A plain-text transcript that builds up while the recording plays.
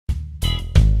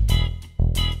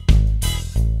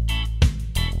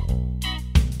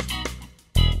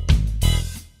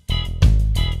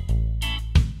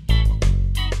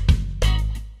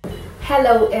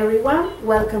Hello everyone,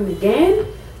 welcome again.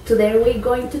 Today we're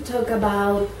going to talk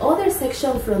about other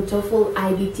section from Toefl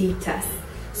Ibt test.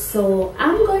 So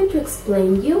I'm going to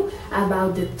explain you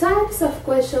about the types of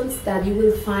questions that you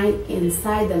will find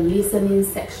inside the listening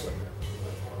section.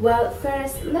 Well,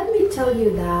 first let me tell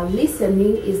you that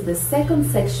listening is the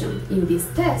second section in this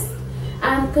test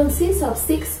and consists of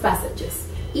 6 passages,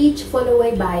 each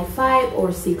followed by 5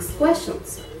 or 6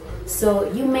 questions.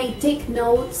 So you may take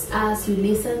notes as you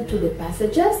listen to the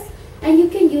passages, and you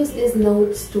can use these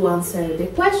notes to answer the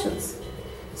questions.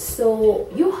 So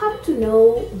you have to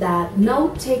know that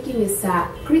note-taking is a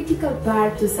critical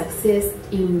part to success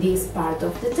in this part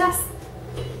of the test.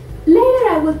 Later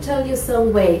I will tell you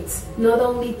some ways, not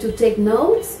only to take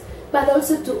notes, but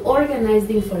also to organize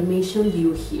the information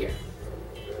you hear.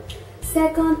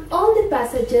 Second, all the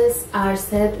passages are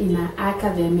set in an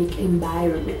academic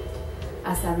environment.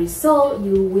 As a result,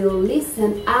 you will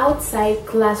listen outside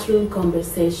classroom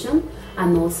conversation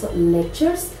and also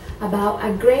lectures about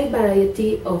a great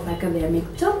variety of academic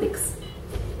topics.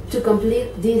 To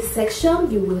complete this section,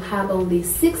 you will have only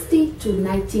 60 to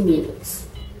 90 minutes.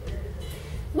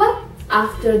 Well,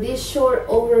 after this short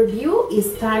overview,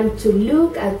 it's time to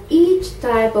look at each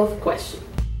type of question.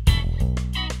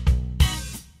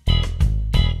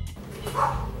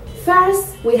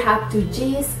 First, we have to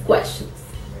gist questions.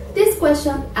 This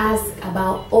question asks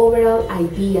about overall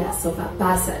ideas of a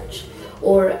passage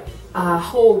or a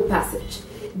whole passage.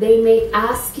 They may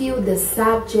ask you the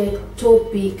subject,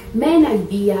 topic, main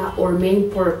idea, or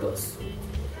main purpose.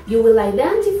 You will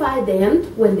identify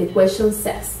them when the question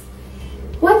says,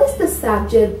 what is the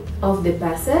subject of the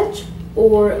passage?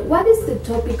 Or what is the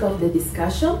topic of the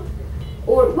discussion?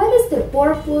 Or what is the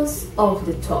purpose of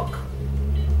the talk?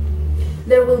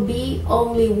 There will be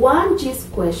only one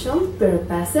gist question per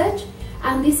passage,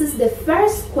 and this is the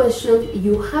first question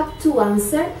you have to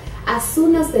answer as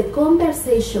soon as the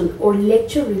conversation or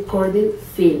lecture recording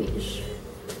finish.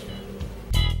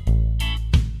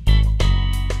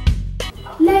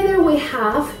 Later we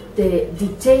have the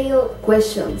detailed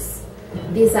questions.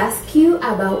 These ask you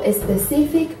about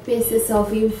specific pieces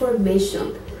of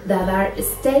information that are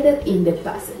stated in the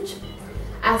passage.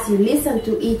 As you listen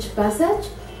to each passage,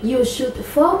 you should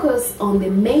focus on the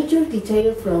major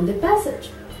detail from the passage.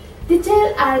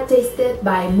 Details are tested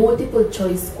by multiple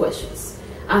choice questions,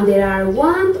 and there are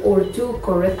 1 or 2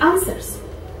 correct answers.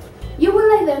 You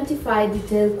will identify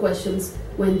detailed questions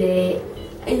when the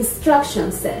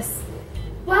instruction says,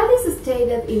 what is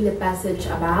stated in the passage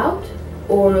about?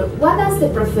 Or what does the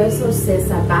professor says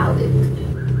about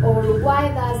it? Or why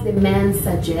does the man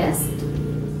suggest?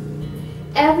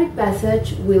 Every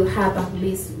passage will have at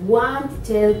least 1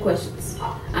 detailed question,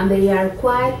 and they are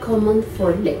quite common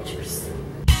for lectures.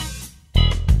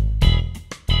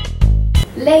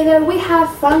 Later we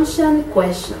have function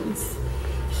questions.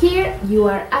 Here you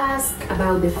are asked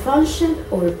about the function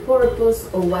or purpose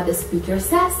of what the speaker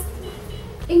says.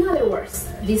 In other words,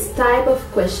 this type of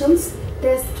questions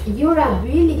test your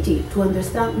ability to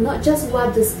understand not just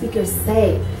what the speaker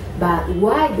said, but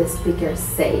why the speaker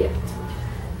said it.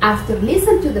 After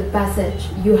listening to the passage,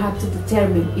 you have to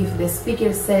determine if the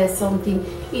speaker says something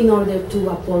in order to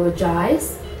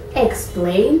apologize,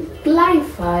 explain,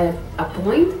 clarify a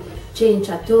point, change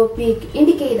a topic,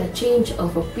 indicate a change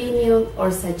of opinion, or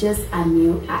suggest a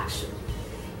new action.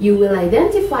 You will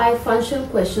identify function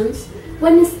questions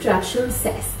when instruction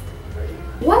says,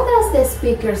 what does the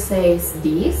speaker say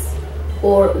this?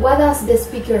 Or what does the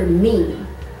speaker mean?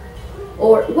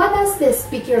 Or what does the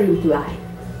speaker imply?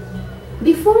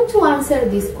 Before to answer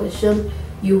this question,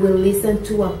 you will listen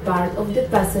to a part of the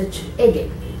passage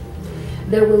again.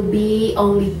 There will be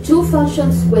only 2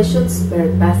 functions questions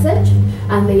per passage,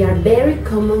 and they are very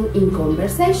common in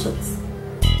conversations.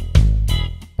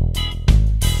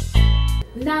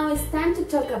 Now it's time to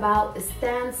talk about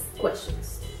stance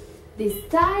questions. These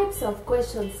types of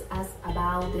questions ask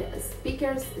about the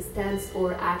speaker's stance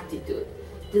or attitude.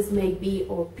 This may be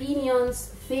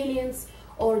opinions, feelings,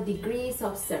 or degrees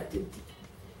of certainty.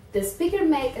 The speaker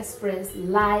may express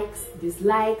likes,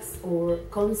 dislikes, or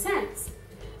consents.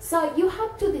 So you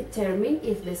have to determine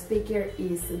if the speaker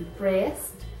is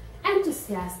impressed,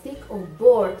 enthusiastic, or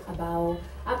bored about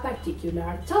a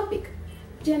particular topic.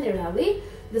 Generally,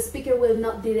 the speaker will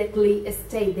not directly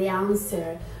state the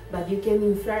answer, but you can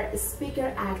infer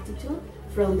speaker attitude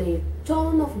from the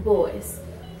tone of voice,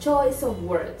 choice of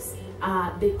words,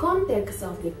 the context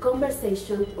of the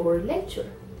conversation or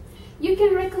lecture. You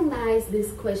can recognize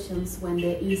these questions when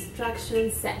the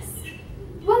instruction says,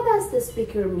 what does the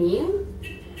speaker mean?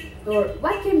 Or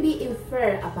what can be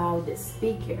inferred about the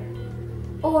speaker?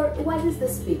 Or what is the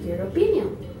speaker's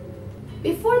opinion?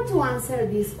 Before to answer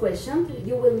this question,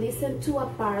 you will listen to a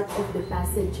part of the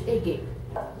passage again.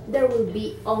 There will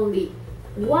be only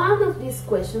one of these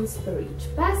questions per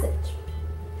each passage.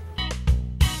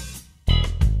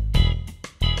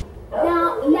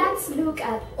 Now let's look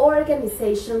at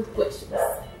organization questions.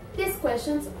 These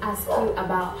questions ask you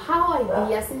about how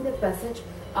ideas in the passage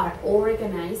are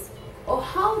organized or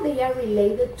how they are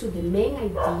related to the main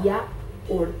idea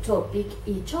or topic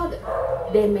each other.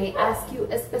 They may ask you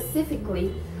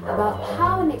specifically about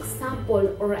how an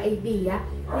example or idea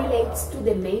relates to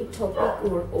the main topic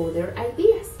or other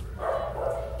ideas.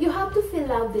 You have to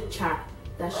fill out the chart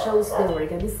that shows the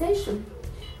organization.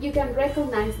 You can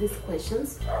recognize these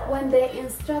questions when the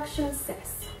instruction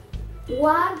says,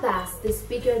 what does the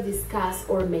speaker discuss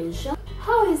or mention?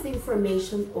 How is the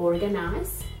information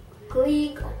organized?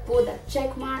 Click or put a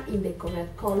check mark in the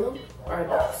correct column or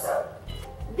box.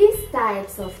 These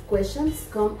types of questions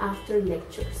come after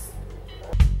lectures.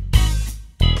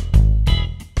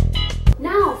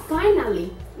 Now,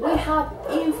 finally, we have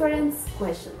inference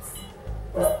questions.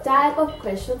 This type of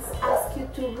questions ask you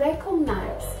to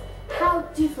recognize how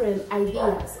different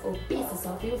ideas or pieces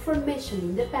of information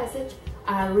in the passage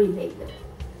are related.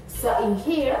 So in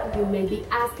here, you may be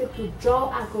asked to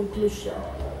draw a conclusion,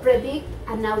 predict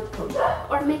an outcome,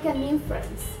 or make an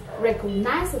inference,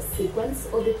 recognize a sequence,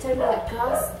 or determine a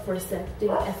cause for certain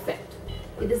effect.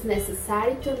 It is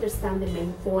necessary to understand the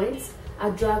main points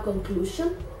and draw a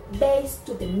conclusion based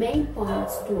to the main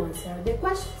points to answer the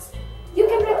questions. You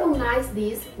can recognize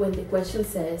this when the question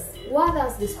says, what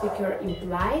does the speaker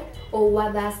imply or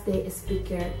what does the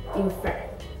speaker infer?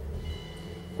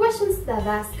 Questions that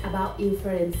ask about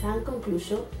inference and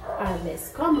conclusion are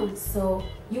less common, so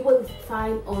you will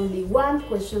find only one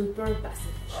question per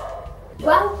passage.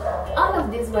 Well, all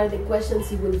of these were the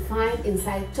questions you will find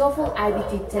inside Toefl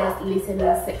Ibt test listening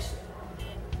section.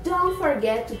 Don't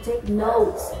forget to take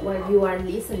notes while you are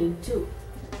listening too.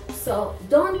 So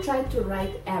don't try to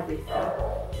write everything.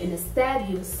 Instead,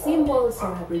 use symbols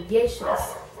or abbreviations.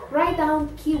 Write down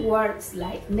keywords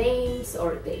like names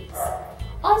or dates.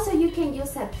 Also, you can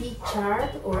use a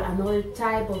T-chart or another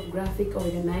type of graphic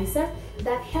organizer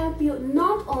that help you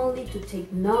not only to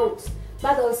take notes,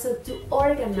 but also to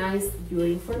organize your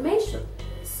information.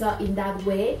 So in that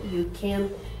way, you can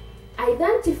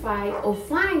identify or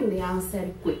find the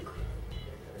answer quickly.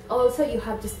 Also, you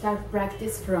have to start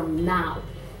practice from now.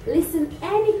 Listen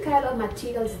any kind of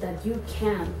materials that you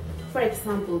can. For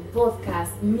example,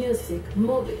 podcasts, music,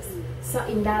 movies. So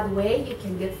in that way, you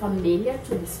can get familiar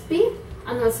to the speed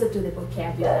and also to the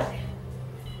vocabulary.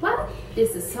 Well,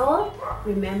 this is all.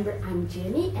 Remember, I'm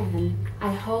Jenny and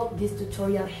I hope this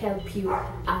tutorial helped you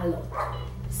a lot.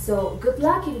 So good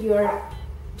luck in your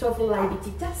Toefl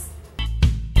Ibt test.